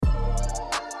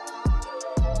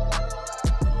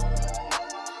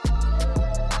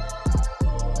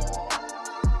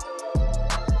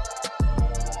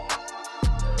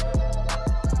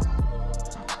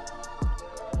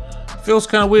feels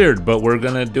kind of weird, but we're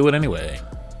gonna do it anyway.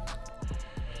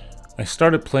 I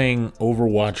started playing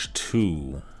Overwatch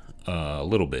 2 a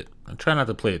little bit. I try not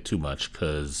to play it too much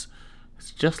because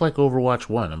it's just like Overwatch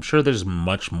 1. I'm sure there's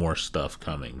much more stuff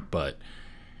coming, but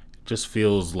it just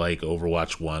feels like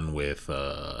Overwatch 1 with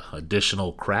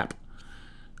additional crap.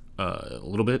 A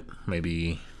little bit,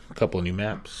 maybe a couple of new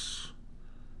maps,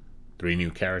 3 new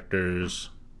characters.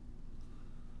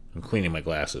 I'm cleaning my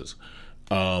glasses.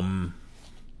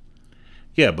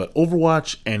 Yeah, but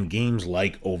Overwatch and games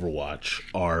like Overwatch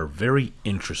are very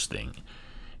interesting.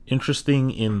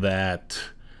 Interesting in that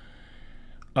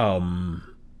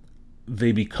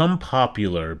they become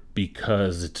popular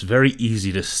because it's very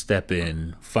easy to step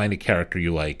in, find a character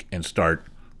you like, and start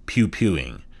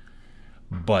pew-pewing.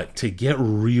 But to get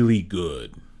really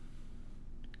good,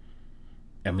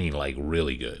 I mean like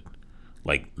really good,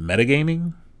 like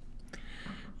metagaming,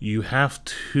 you have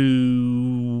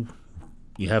to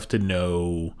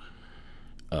know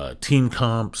team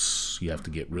comps. You have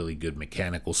to get really good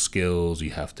mechanical skills.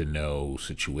 You have to know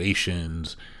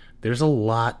situations. There's a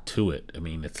lot to it. I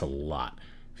mean, it's a lot.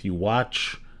 If you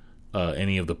watch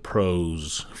any of the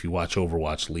pros, if you watch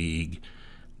Overwatch League,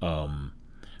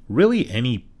 really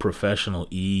any professional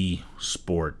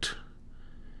e-sport,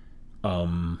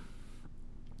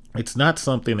 it's not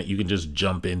something that you can just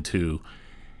jump into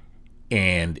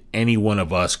and any one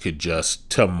of us could just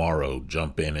tomorrow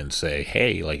jump in and say,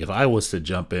 hey, like if I was to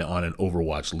jump in on an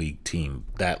Overwatch League team,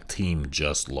 that team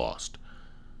just lost.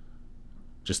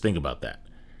 Just think about that.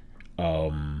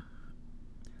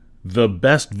 The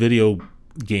best video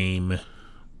game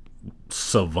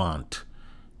savant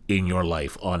in your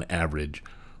life on average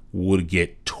would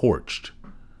get torched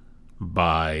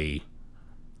by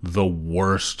the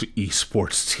worst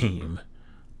esports team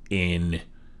in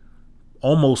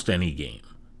almost any game.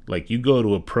 Like you go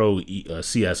to a pro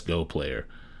CSGO player,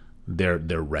 they're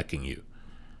wrecking you.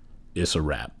 It's a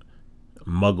wrap.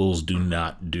 Muggles do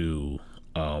not do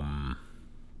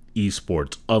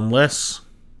esports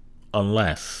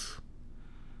unless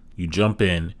you jump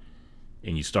in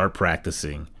and you start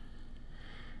practicing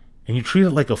and you treat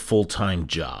it like a full-time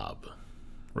job,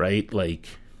 right?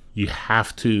 Like you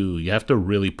have to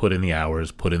really put in the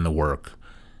hours, put in the work,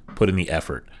 put in the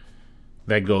effort.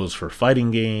 That goes for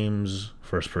fighting games,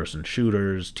 first-person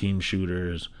shooters, team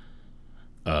shooters,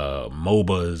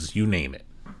 MOBAs, you name it.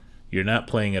 You're not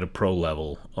playing at a pro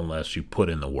level unless you put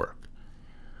in the work.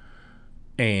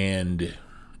 And,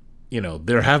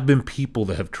 there have been people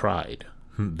that have tried.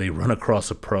 They run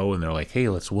across a pro and they're like, hey,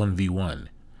 let's 1v1.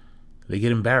 They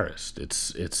get embarrassed.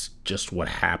 It's just what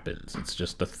happens. It's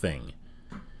just a thing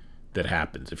that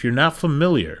happens. If you're not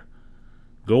familiar,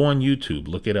 go on YouTube,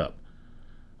 look it up.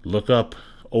 Look up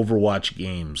Overwatch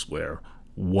games where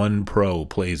one pro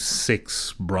plays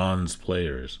 6 bronze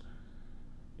players.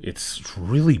 It's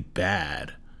really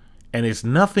bad. And it's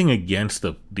nothing against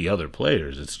the other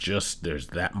players. It's just there's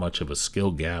that much of a skill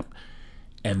gap.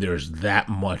 And there's that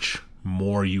much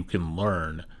more you can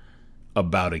learn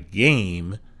about a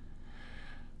game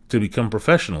to become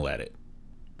professional at it.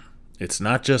 It's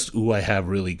not just, ooh, I have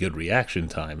really good reaction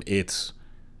time. It's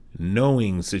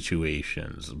knowing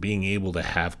situations, being able to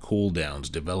have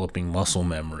cooldowns, developing muscle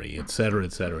memory, etc.,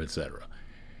 etc., etc.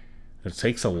 It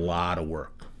takes a lot of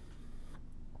work.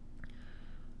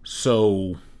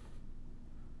 So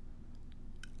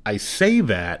I say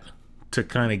that to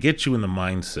kind of get you in the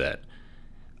mindset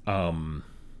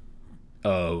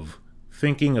of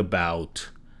thinking about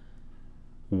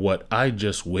what I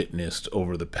just witnessed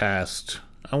over the past,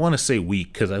 I want to say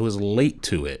week, because I was late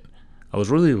to it. I was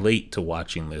really late to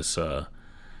watching this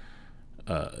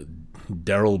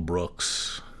Darrell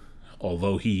Brooks,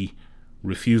 although he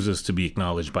refuses to be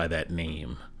acknowledged by that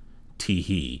name,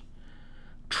 Teehee,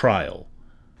 trial.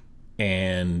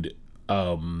 And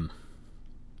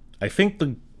I think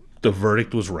the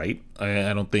verdict was right.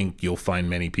 I don't think you'll find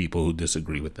many people who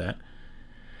disagree with that.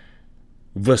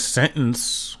 The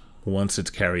sentence, once it's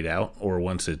carried out or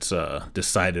once it's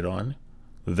decided on,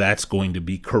 that's going to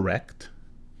be correct.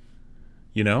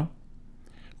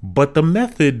 But the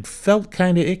method felt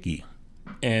kind of icky.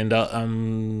 And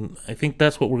I think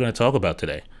that's what we're going to talk about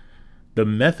today. The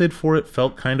method for it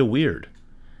felt kind of weird.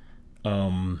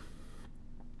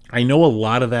 I know a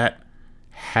lot of that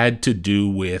had to do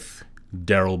with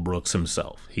Darrell Brooks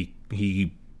himself. He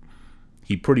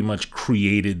pretty much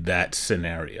created that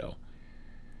scenario.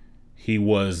 He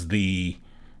was the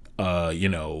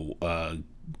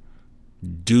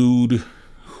dude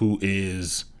who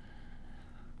is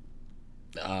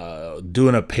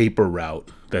doing a paper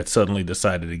route that suddenly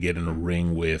decided to get in a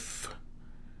ring with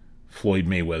Floyd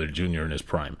Mayweather Jr. in his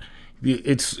prime.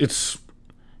 It's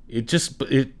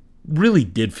It really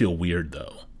did feel weird,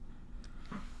 though.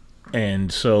 And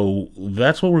so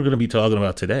that's what we're going to be talking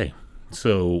about today.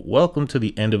 So welcome to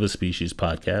the End of a Species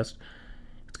podcast.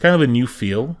 It's kind of a new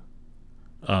feel.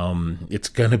 It's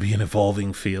going to be an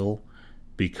evolving feel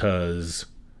because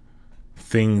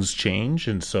things change.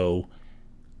 And so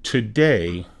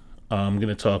today I'm going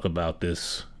to talk about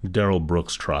this Darrell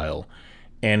Brooks trial,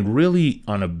 and really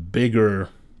on a bigger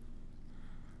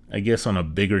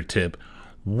tip,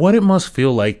 what it must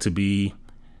feel like to be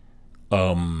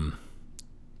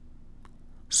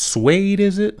swayed,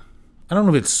 is it? I don't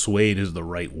know if it's swayed is the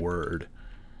right word.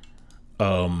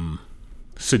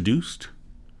 Seduced?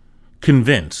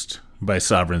 Convinced by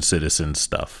sovereign citizen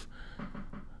stuff.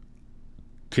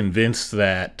 Convinced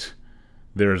that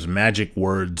there's magic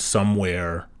words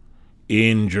somewhere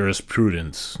in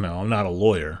jurisprudence. Now, I'm not a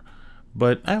lawyer,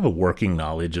 but I have a working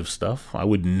knowledge of stuff. I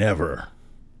would never,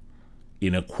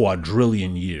 in a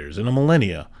quadrillion years, in a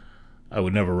millennia, I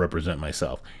would never represent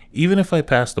myself, even if I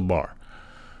passed the bar.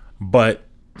 But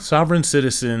sovereign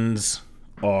citizens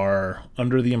are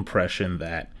under the impression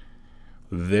that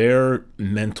their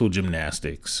mental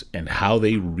gymnastics and how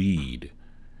they read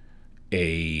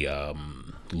a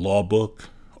law book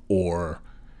or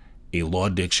a law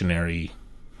dictionary,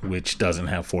 which doesn't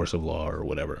have force of law or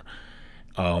whatever,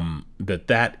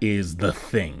 that is the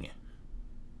thing.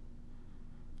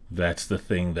 That's the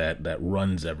thing that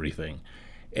runs everything.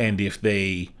 And if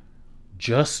they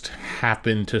just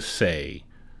happen to say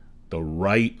the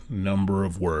right number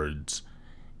of words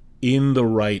in the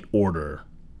right order,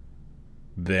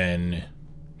 then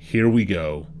here we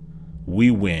go.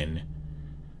 We win.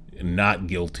 Not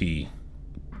guilty.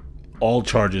 All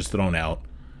charges thrown out.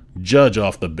 Judge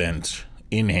off the bench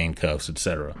in handcuffs,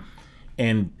 etc.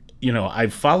 And,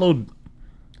 I've followed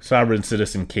sovereign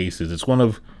citizen cases. It's one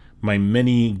of my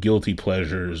many guilty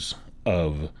pleasures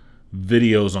of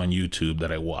videos on YouTube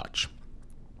that I watch.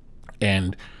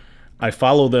 And I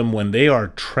follow them when they are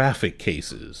traffic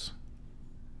cases.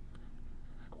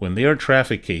 When they are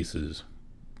traffic cases,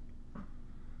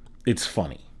 it's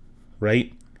funny,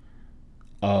 right?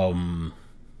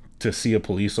 To see a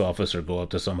police officer go up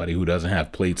to somebody who doesn't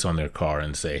have plates on their car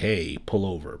and say, hey, pull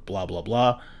over, blah, blah,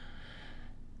 blah.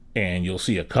 And you'll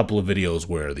see a couple of videos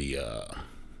where the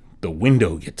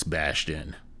window gets bashed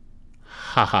in.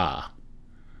 Ha ha.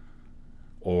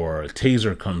 Or a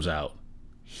taser comes out.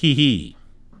 Hee hee.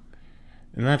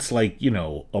 And that's like,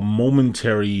 a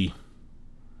momentary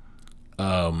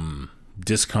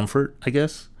discomfort, I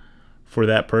guess, for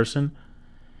that person.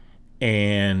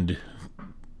 And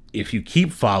if you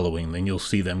keep following, then you'll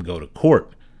see them go to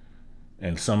court.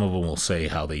 And some of them will say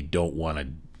how they don't want to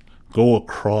go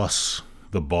across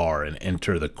the bar and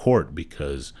enter the court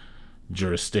because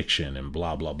jurisdiction and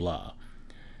blah, blah, blah.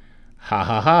 Ha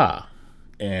ha ha.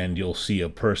 And you'll see a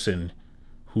person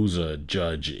who's a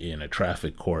judge in a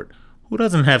traffic court who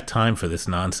doesn't have time for this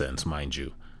nonsense, mind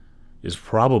you, is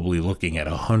probably looking at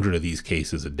 100 of these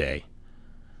cases a day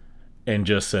and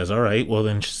just says, all right, well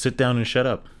then sit down and shut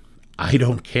up. I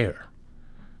don't care.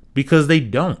 Because they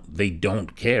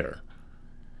don't care.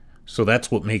 So that's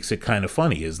what makes it kind of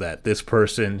funny, is that this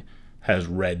person has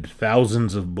read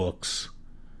thousands of books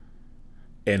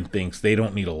and thinks they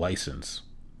don't need a license.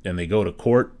 And they go to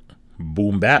court,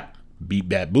 boom bap, beep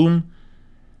bap boom,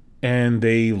 and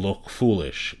they look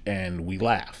foolish, and we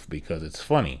laugh because it's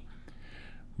funny.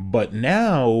 But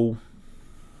now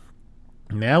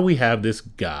we have this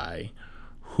guy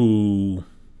who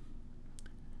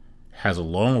has a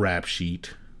long rap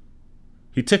sheet.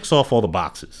 He ticks off all the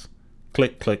boxes.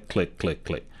 Click, click, click, click,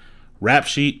 click. Rap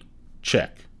sheet,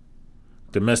 check.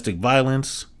 Domestic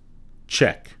violence,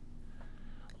 check.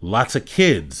 Lots of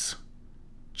kids,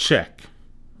 check.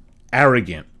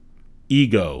 Arrogant,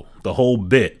 ego, the whole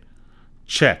bit,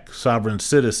 check. Sovereign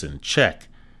citizen, check.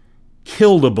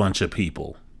 Killed a bunch of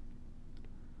people.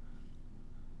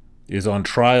 Is on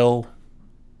trial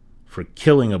for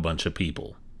killing a bunch of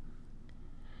people.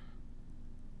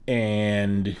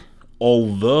 And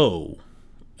although,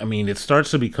 it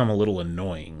starts to become a little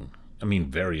annoying.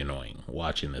 Very annoying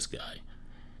watching this guy.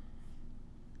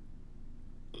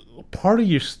 Part of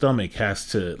your stomach has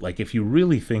to, if you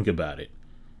really think about it,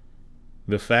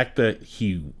 the fact that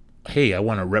I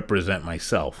want to represent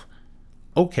myself.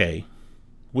 Okay,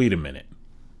 wait a minute.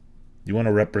 You want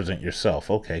to represent yourself?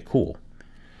 Okay, cool.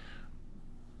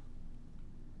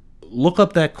 Look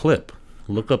up that clip.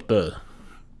 Look up the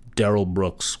Darrell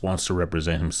Brooks wants to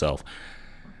represent himself.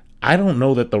 I don't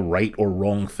know that the right or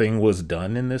wrong thing was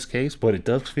done in this case, but it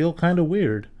does feel kind of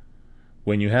weird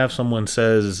when you have someone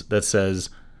that says,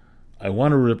 I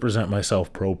want to represent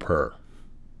myself pro per.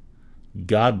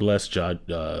 God bless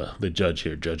the judge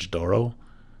here, Judge Doro.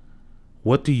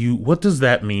 What does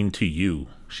that mean to you?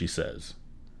 She says.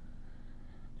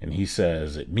 And he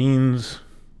says, it means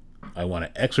I want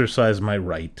to exercise my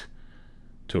right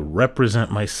to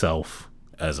represent myself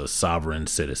as a sovereign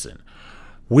citizen,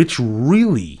 which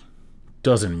really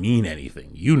doesn't mean anything.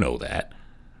 You know that.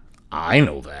 I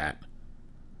know that.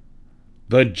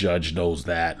 The judge knows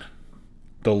that.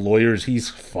 The lawyers he's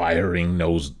firing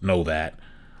know that.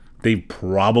 They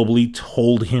probably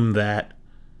told him that.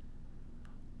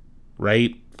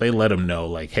 Right? They let him know,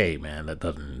 like, hey man, that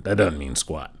doesn't mean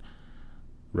squat.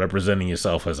 Representing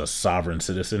yourself as a sovereign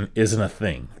citizen isn't a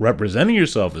thing. Representing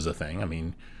yourself is a thing. I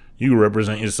mean, you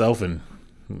represent yourself, and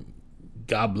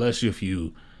God bless you if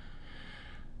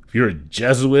you're a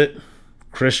Jesuit,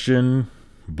 Christian,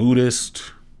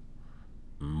 Buddhist,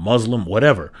 Muslim,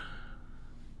 whatever.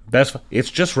 It's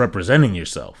just representing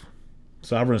yourself.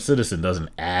 Sovereign citizen doesn't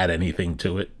add anything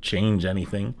to it, change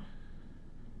anything.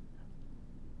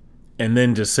 And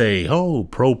then to say, oh,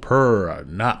 pro per,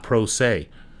 not pro se.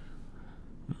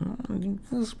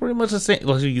 It's pretty much the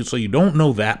same. So you don't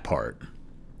know that part.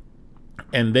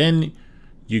 And then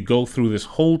you go through this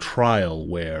whole trial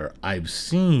where I've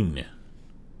seen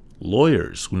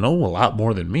lawyers who know a lot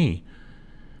more than me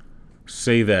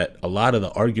say that a lot of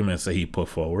the arguments that he put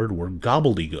forward were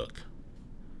gobbledygook.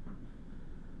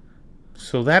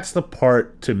 So that's the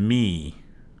part to me,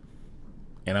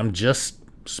 and I'm just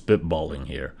spitballing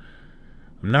here.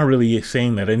 I'm not really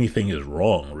saying that anything is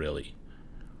wrong, really.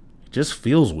 It just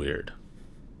feels weird.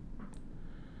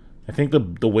 I think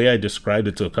the way I described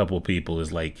it to a couple of people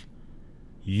is like,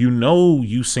 you know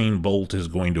Usain Bolt is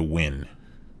going to win.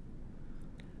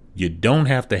 You don't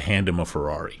have to hand him a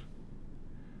Ferrari.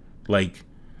 Like,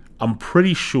 I'm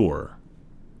pretty sure,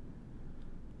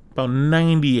 about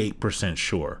 98%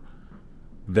 sure,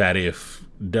 that if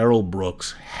Darrell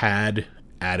Brooks had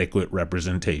adequate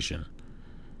representation,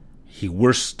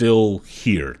 we're still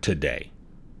here today.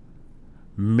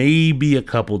 Maybe a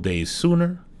couple days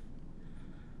sooner,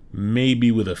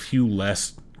 maybe with a few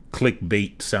less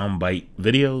clickbait soundbite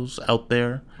videos out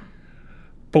there,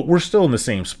 but we're still in the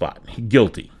same spot.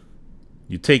 Guilty.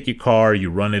 You take your car, you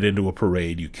run it into a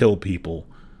parade, you kill people,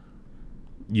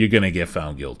 you're going to get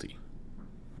found guilty.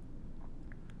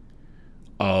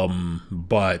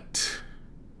 But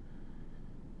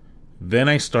then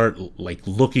I start like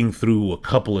looking through a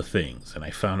couple of things, and I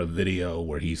found a video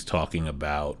where he's talking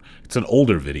about, it's an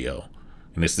older video,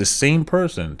 and it's the same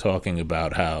person talking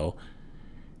about how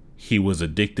he was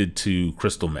addicted to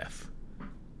crystal meth.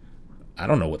 I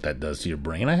don't know what that does to your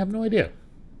brain. I have no idea.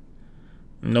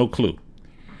 No clue.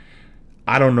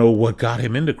 I don't know what got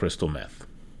him into crystal meth.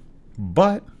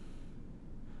 But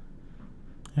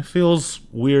it feels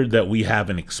weird that we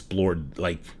haven't explored,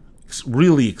 like,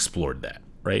 really explored that,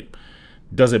 right?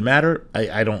 Does it matter?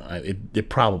 I don't. It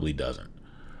probably doesn't.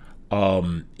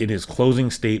 In his closing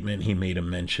statement, he made a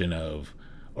mention of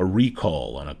a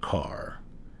recall on a car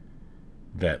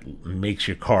that makes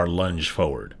your car lunge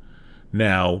forward.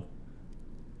 Now,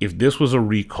 if this was a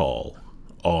recall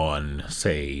on,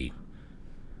 say,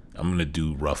 I'm going to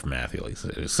do rough math here. Like,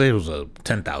 say it was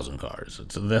 10,000 cars.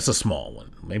 That's a small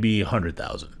one. Maybe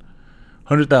 100,000.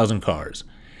 100,000 cars.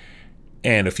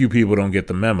 And a few people don't get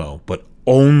the memo, but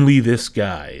only this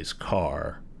guy's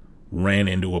car ran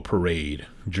into a parade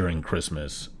during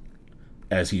Christmas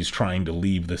as he's trying to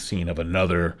leave the scene of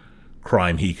another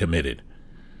crime he committed.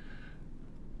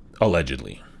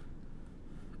 Allegedly.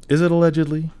 Is it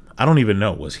allegedly? I don't even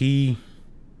know. Was he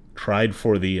tried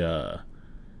for the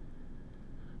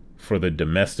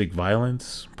domestic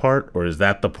violence part, or is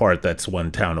that the part that's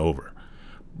one town over?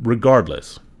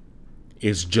 Regardless,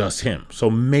 it's just him.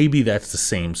 So maybe that's the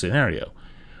same scenario.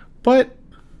 But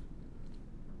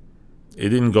it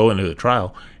didn't go into the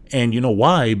trial. And you know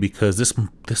why? Because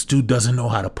this dude doesn't know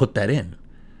how to put that in.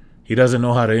 He doesn't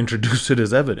know how to introduce it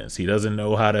as evidence. He doesn't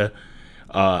know how to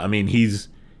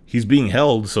he's being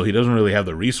held, so he doesn't really have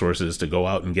the resources to go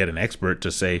out and get an expert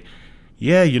to say,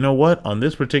 yeah, you know what, on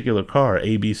this particular car,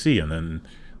 ABC, and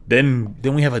then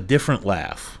we have a different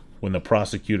laugh when the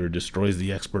prosecutor destroys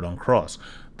the expert on cross.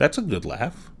 That's a good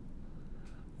laugh,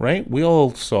 right? We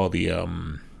all saw the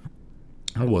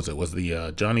what was it? Was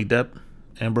the Johnny Depp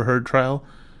Amber Heard trial?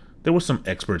 There were some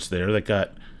experts there that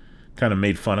got kind of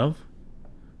made fun of.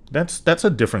 That's a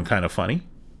different kind of funny.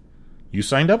 You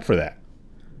signed up for that,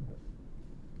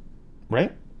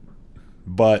 right?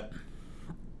 But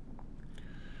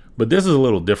this is a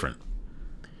little different.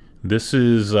 This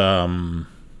is a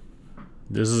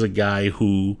guy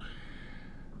who,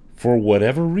 for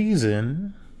whatever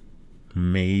reason,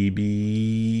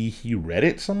 Maybe he read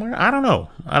it somewhere. I don't know.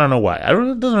 I don't know why.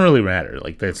 It doesn't really matter.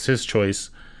 Like, that's his choice,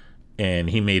 and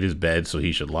he made his bed, so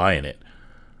he should lie in it.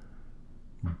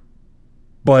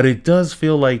 But it does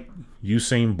feel like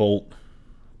Usain Bolt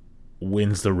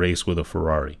wins the race with a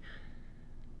Ferrari.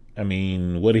 I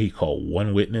mean, what did he call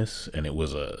one witness, and it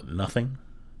was a nothing,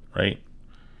 right?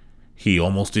 He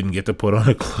almost didn't get to put on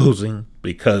a closing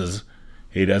because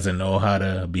he doesn't know how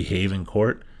to behave in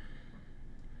court.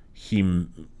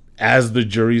 As the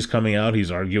jury's coming out, he's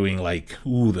arguing like,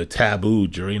 ooh, the taboo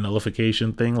jury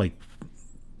nullification thing. Like,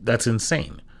 that's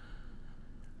insane.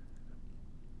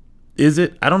 Is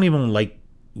it? I don't even like,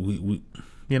 I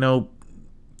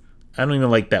don't even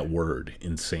like that word,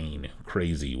 insane,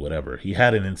 crazy, whatever. He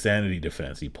had an insanity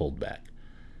defense. He pulled back.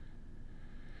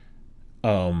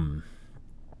 I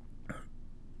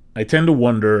tend to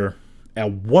wonder,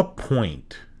 at what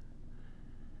point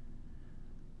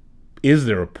is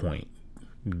there a point?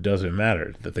 Does it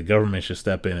matter that the government should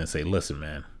step in and say, listen,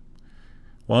 man,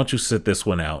 why don't you sit this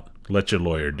one out? Let your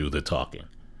lawyer do the talking.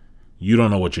 You don't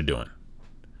know what you're doing.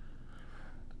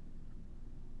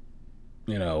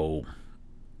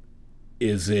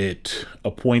 Is it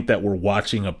a point that we're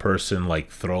watching a person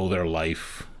like throw their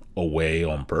life away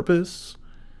on purpose?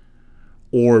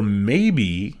 Or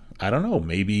maybe, I don't know,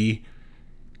 maybe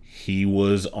he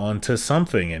was onto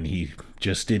something and he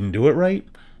just didn't do it right?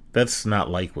 That's not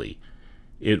likely.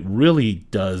 It really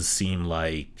does seem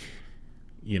like,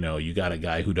 you got a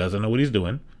guy who doesn't know what he's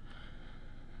doing,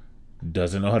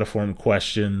 doesn't know how to form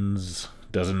questions,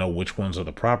 doesn't know which ones are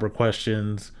the proper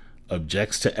questions,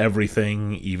 objects to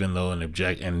everything, even though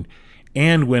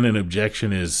and when an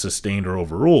objection is sustained or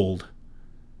overruled,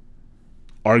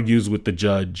 argues with the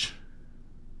judge,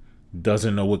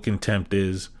 doesn't know what contempt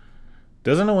is,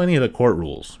 doesn't know any of the court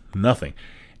rules, nothing.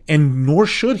 And nor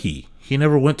should he. He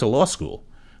never went to law school.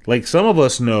 Like, some of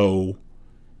us know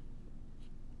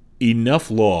enough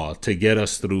law to get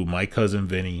us through My Cousin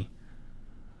Vinny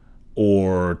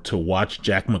or to watch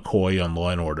Jack McCoy on Law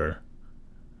and Order.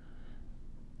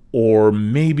 Or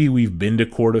maybe we've been to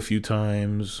court a few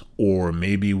times, or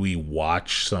maybe we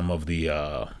watch some of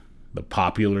the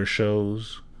popular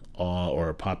shows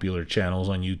or popular channels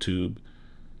on YouTube,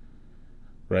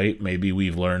 right? Maybe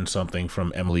we've learned something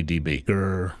from Emily D.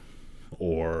 Baker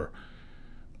or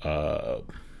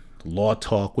Law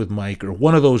Talk with Mike or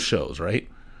one of those shows, right?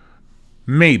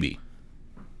 Maybe.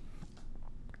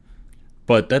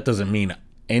 But that doesn't mean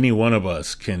any one of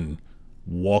us can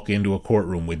walk into a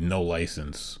courtroom with no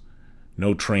license,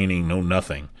 no training, no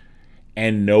nothing,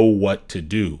 and know what to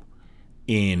do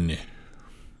in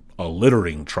a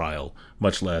littering trial,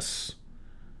 much less,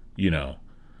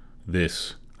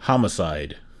 this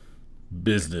homicide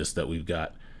business that we've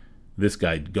got this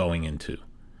guy going into.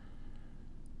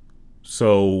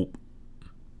 So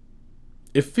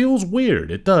it feels weird.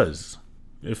 It does.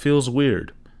 It feels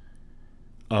weird.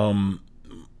 It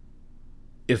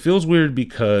feels weird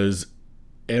because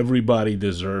everybody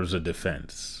deserves a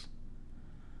defense.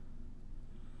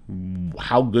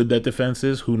 How good that defense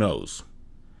is, who knows?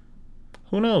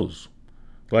 Who knows?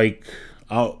 Like,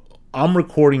 I'm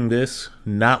recording this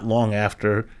not long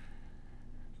after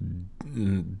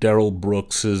Darrell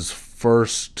Brooks's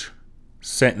first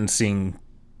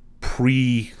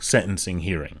pre-sentencing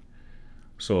hearing.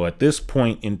 So at this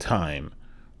point in time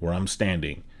where I'm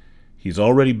standing, he's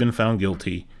already been found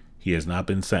guilty. He has not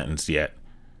been sentenced yet.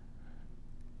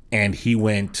 And he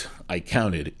went, I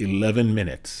counted, 11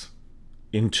 minutes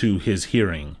into his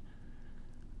hearing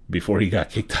before he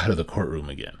got kicked out of the courtroom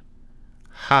again.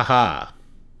 Ha ha.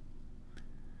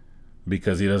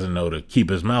 Because he doesn't know to keep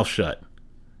his mouth shut.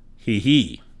 Hee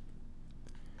hee.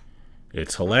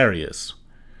 It's hilarious.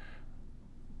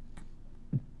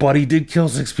 But he did kill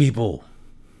 6 people.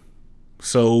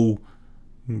 So,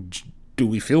 do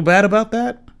we feel bad about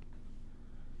that?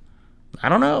 I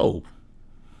don't know.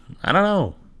 I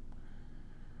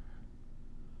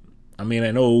mean,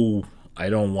 I know I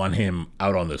don't want him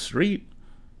out on the street.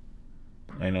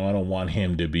 I know I don't want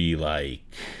him to be, like,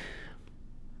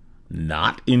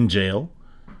 not in jail.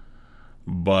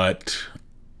 But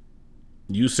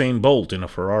Usain Bolt in a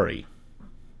Ferrari,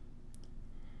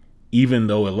 even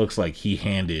though it looks like he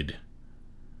handed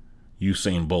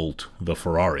Usain Bolt the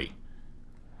Ferrari,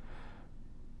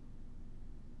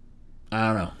 I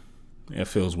don't know. It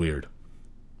feels weird.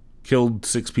 Killed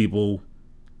 6 people,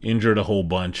 injured a whole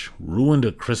bunch, ruined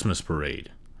a Christmas parade.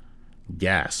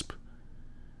 Gasp.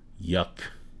 Yuck.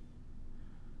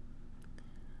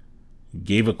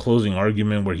 Gave a closing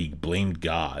argument where he blamed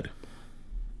God.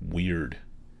 Weird.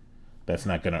 That's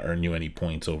not going to earn you any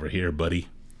points over here, buddy.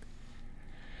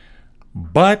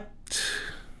 But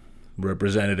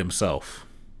represented himself.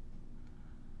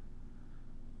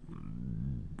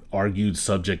 Argued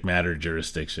subject matter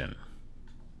jurisdiction.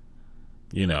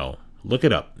 Look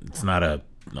it up. It's not an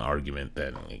argument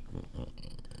that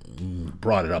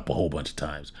brought it up a whole bunch of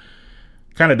times.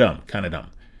 Kind of dumb.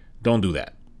 Don't do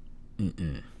that.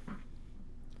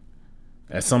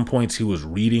 At some points, he was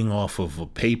reading off of a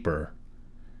paper.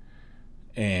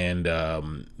 And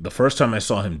the first time I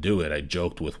saw him do it, I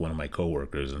joked with one of my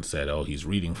coworkers and said, oh, he's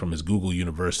reading from his Google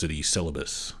University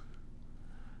syllabus.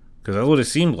 Because that's what it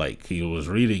seemed like. He was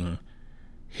reading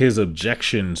his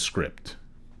objection script,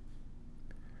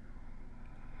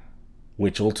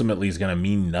 which ultimately is going to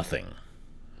mean nothing.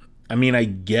 I mean, I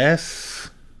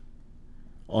guess,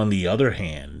 on the other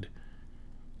hand,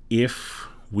 if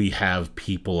we have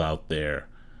people out there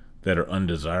that are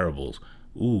undesirables,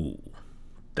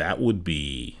 that would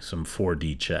be some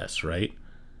 4D chess, right?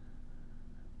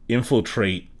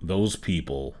 Infiltrate those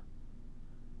people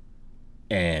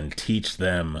and teach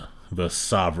them the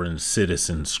sovereign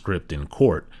citizen script in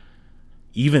court.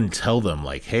 Even tell them,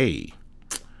 like, hey,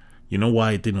 you know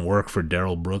why it didn't work for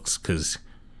Darrell Brooks? Because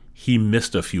he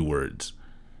missed a few words.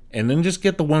 And then just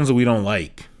get the ones that we don't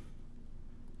like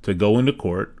to go into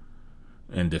court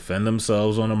and defend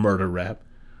themselves on a murder rap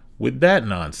with that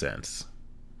nonsense.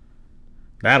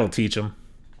 That'll teach them.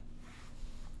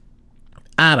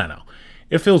 I don't know.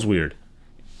 It feels weird.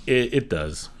 It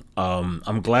does.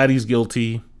 I'm glad he's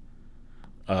guilty.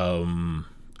 I'm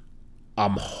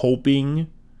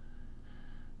hoping,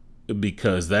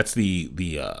 because that's the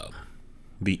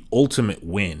ultimate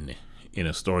win in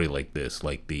a story like this,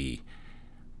 like the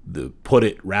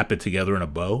wrap it together in a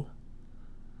bow,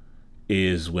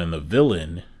 is when the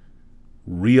villain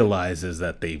realizes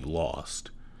that they've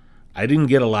lost. I didn't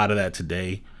get a lot of that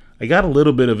today. I got a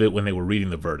little bit of it when they were reading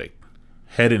the verdict.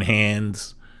 Head in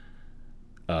hands.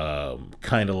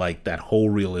 Kind of like that whole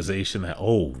realization that,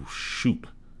 oh, shoot.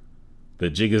 The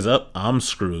jig is up. I'm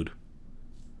screwed.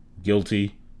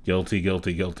 Guilty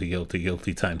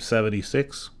times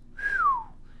 76.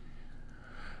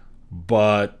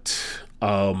 But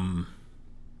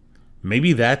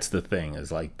maybe that's the thing.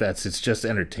 Is like it's just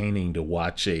entertaining to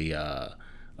watch a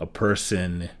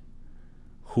person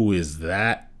who is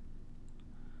that.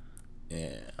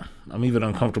 I'm even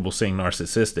uncomfortable saying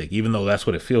narcissistic, even though that's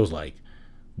what it feels like.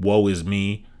 Woe is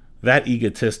me. That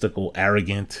egotistical,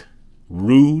 arrogant,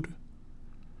 rude,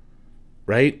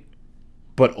 right?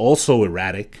 But also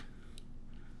erratic.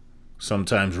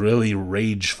 Sometimes really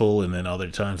rageful, and then other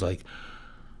times like,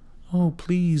 oh,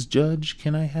 please, judge,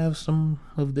 can I have some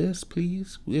of this,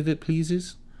 please, if it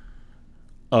pleases?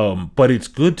 But it's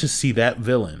good to see that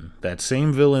villain, that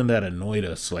same villain that annoyed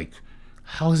us, like,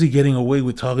 how is he getting away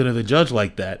with talking to the judge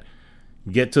like that?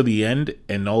 Get to the end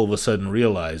and all of a sudden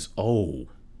realize, oh,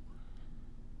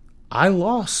 I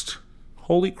lost.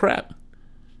 Holy crap.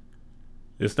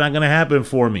 It's not going to happen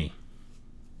for me.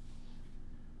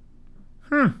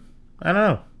 I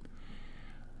don't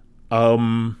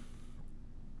know.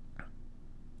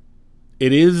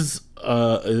 It is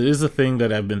a thing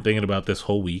that I've been thinking about this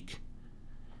whole week.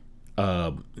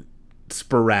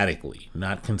 Sporadically,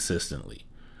 not consistently.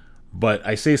 But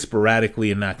I say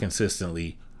sporadically and not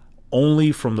consistently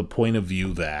only from the point of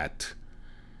view that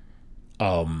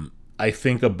I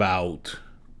think about,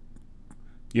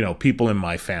 people in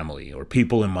my family or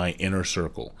people in my inner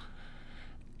circle.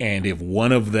 And if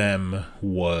one of them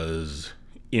was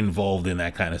involved in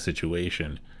that kind of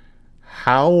situation,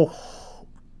 how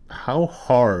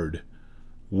hard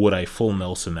would I full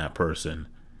Nelson that person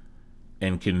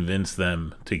and convince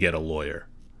them to get a lawyer?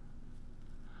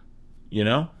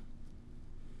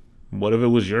 What if it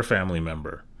was your family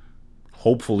member?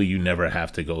 Hopefully you never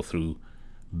have to go through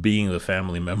being the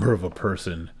family member of a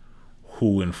person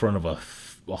who in front of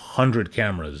 100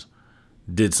 cameras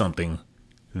did something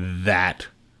that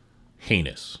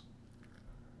heinous.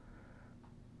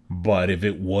 But if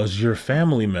it was your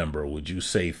family member, would you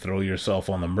say throw yourself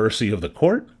on the mercy of the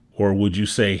court? Or would you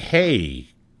say, hey,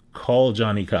 call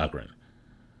Johnny Cochran?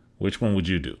 Which one would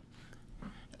you do?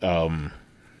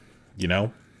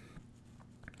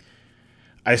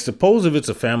 I suppose if it's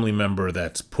a family member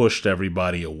that's pushed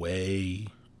everybody away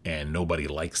and nobody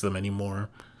likes them anymore,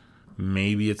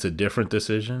 maybe it's a different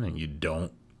decision and you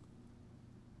don't.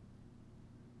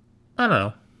 I don't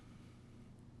know.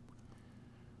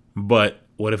 But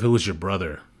what if it was your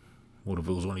brother? What if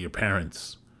it was one of your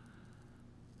parents?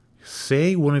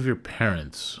 Say one of your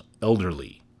parents,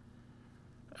 elderly,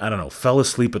 I don't know, fell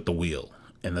asleep at the wheel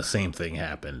and the same thing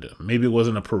happened. Maybe it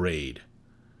wasn't a parade.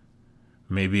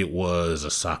 Maybe it was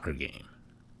a soccer game.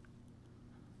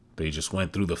 They just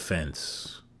went through the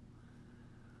fence,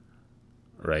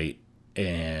 right?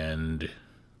 And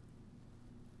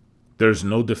there's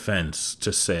no defense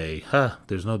to say,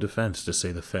 there's no defense to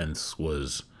say the fence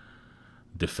was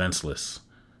defenseless.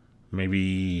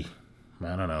 Maybe,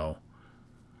 I don't know,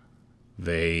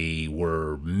 they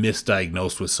were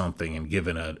misdiagnosed with something and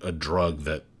given a drug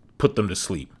that put them to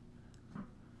sleep.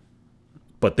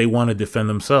 But they want to defend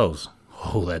themselves.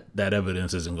 Oh, that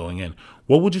evidence isn't going in.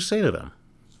 What would you say to them?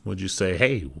 Would you say,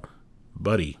 hey,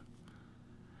 buddy,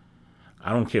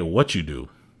 I don't care what you do.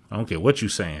 I don't care what you're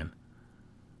saying.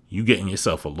 You getting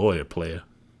yourself a lawyer, player.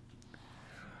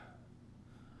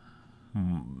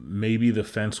 Maybe the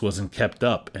fence wasn't kept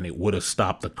up and it would have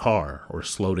stopped the car or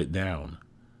slowed it down.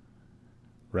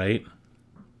 Right?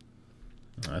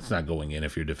 That's not going in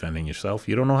if you're defending yourself.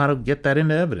 You don't know how to get that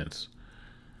into evidence.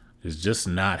 It's just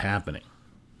not happening.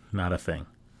 Not a thing.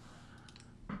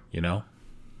 You know?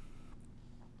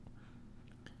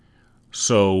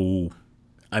 So,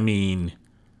 I mean,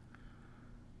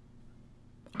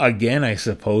 again, I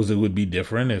suppose it would be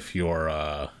different if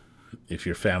your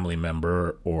family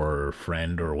member or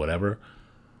friend or whatever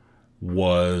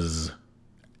was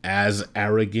as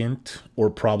arrogant or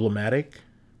problematic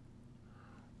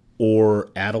or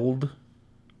addled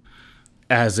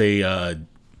as a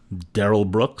Daryl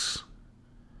Brooks.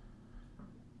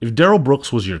 If Daryl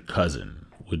Brooks was your cousin,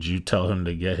 would you tell him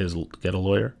to get a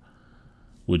lawyer?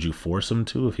 Would you force him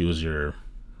to if he was your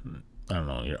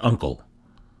uncle?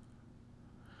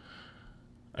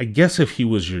 I guess if he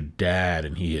was your dad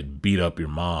and he had beat up your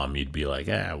mom, you'd be like,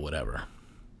 whatever.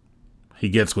 He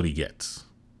gets what he gets.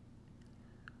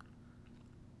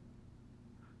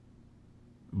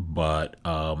 But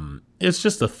it's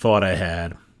just a thought I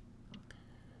had.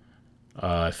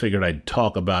 I figured I'd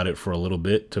talk about it for a little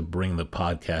bit to bring the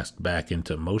podcast back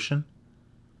into motion.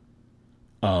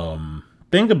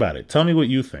 Think about it. Tell me what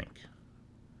you think.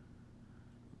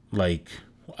 Like,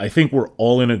 I think we're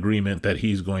all in agreement that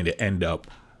he's going to end up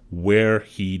where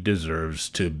he deserves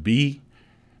to be.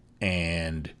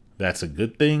 And that's a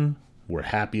good thing. We're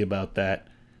happy about that.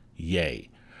 Yay.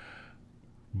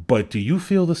 But do you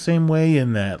feel the same way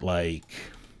in that, like,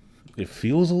 it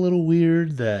feels a little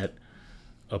weird that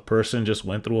a person just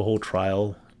went through a whole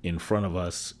trial in front of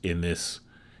us in this,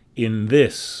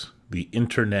 the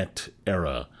internet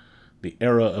era, the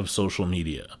era of social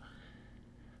media,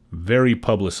 very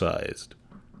publicized.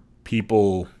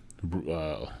 People,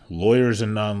 lawyers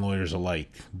and non-lawyers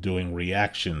alike, doing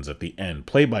reactions at the end,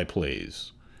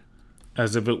 play-by-plays,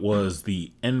 as if it was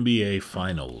the NBA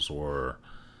Finals or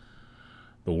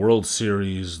the World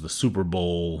Series, the Super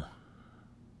Bowl,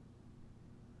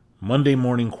 Monday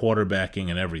morning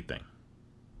quarterbacking and everything.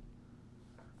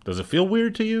 Does it feel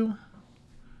weird to you?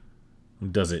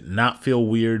 Does it not feel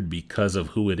weird because of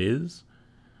who it is?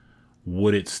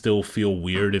 Would it still feel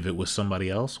weird if it was somebody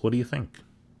else? What do you think?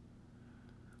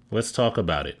 Let's talk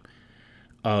about it.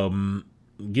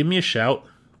 Give me a shout.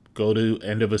 Go to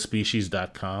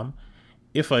endofaspecies.com.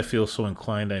 If I feel so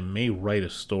inclined, I may write a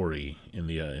story in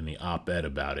the op-ed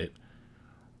about it.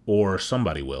 Or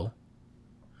somebody will.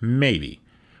 Maybe.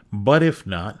 But if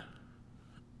not,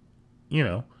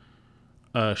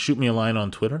 shoot me a line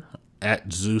on Twitter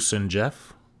at Zeus and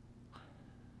Jeff.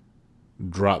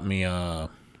 Drop me a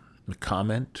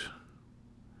comment.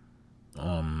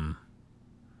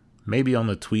 Maybe on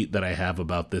the tweet that I have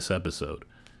about this episode.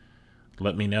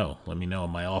 Let me know.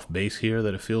 Am I off base here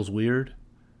that it feels weird?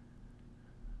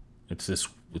 It's this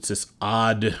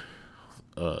odd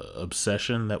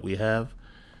obsession that we have.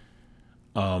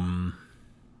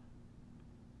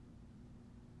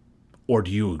 Or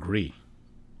do you agree?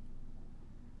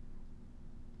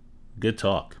 Good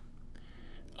talk.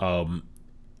 I'm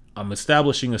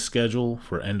establishing a schedule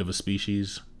for End of a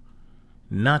Species.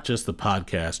 Not just the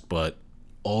podcast, but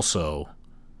also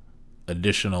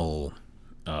additional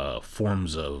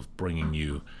forms of bringing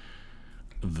you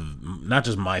not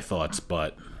just my thoughts,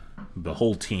 but the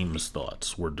whole team's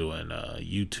thoughts. We're doing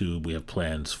YouTube. We have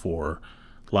plans for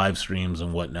live streams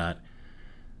and whatnot.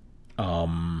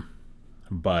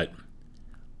 But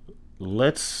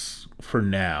let's, for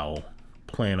now,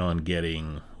 plan on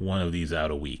getting one of these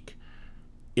out a week.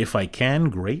 If I can,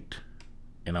 great,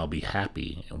 and I'll be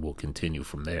happy, and we'll continue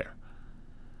from there.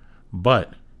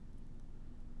 But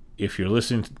if you're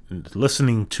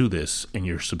listening to this and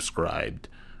you're subscribed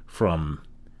from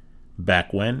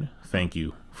back when, thank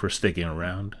you for sticking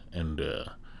around and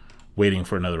waiting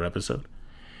for another episode.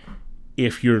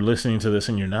 If you're listening to this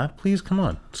and you're not, please come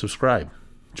on, subscribe,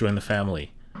 join the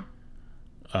family.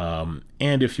 And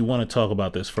if you want to talk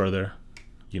about this further,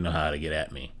 you know how to get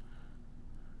at me.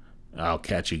 I'll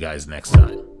catch you guys next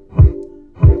time.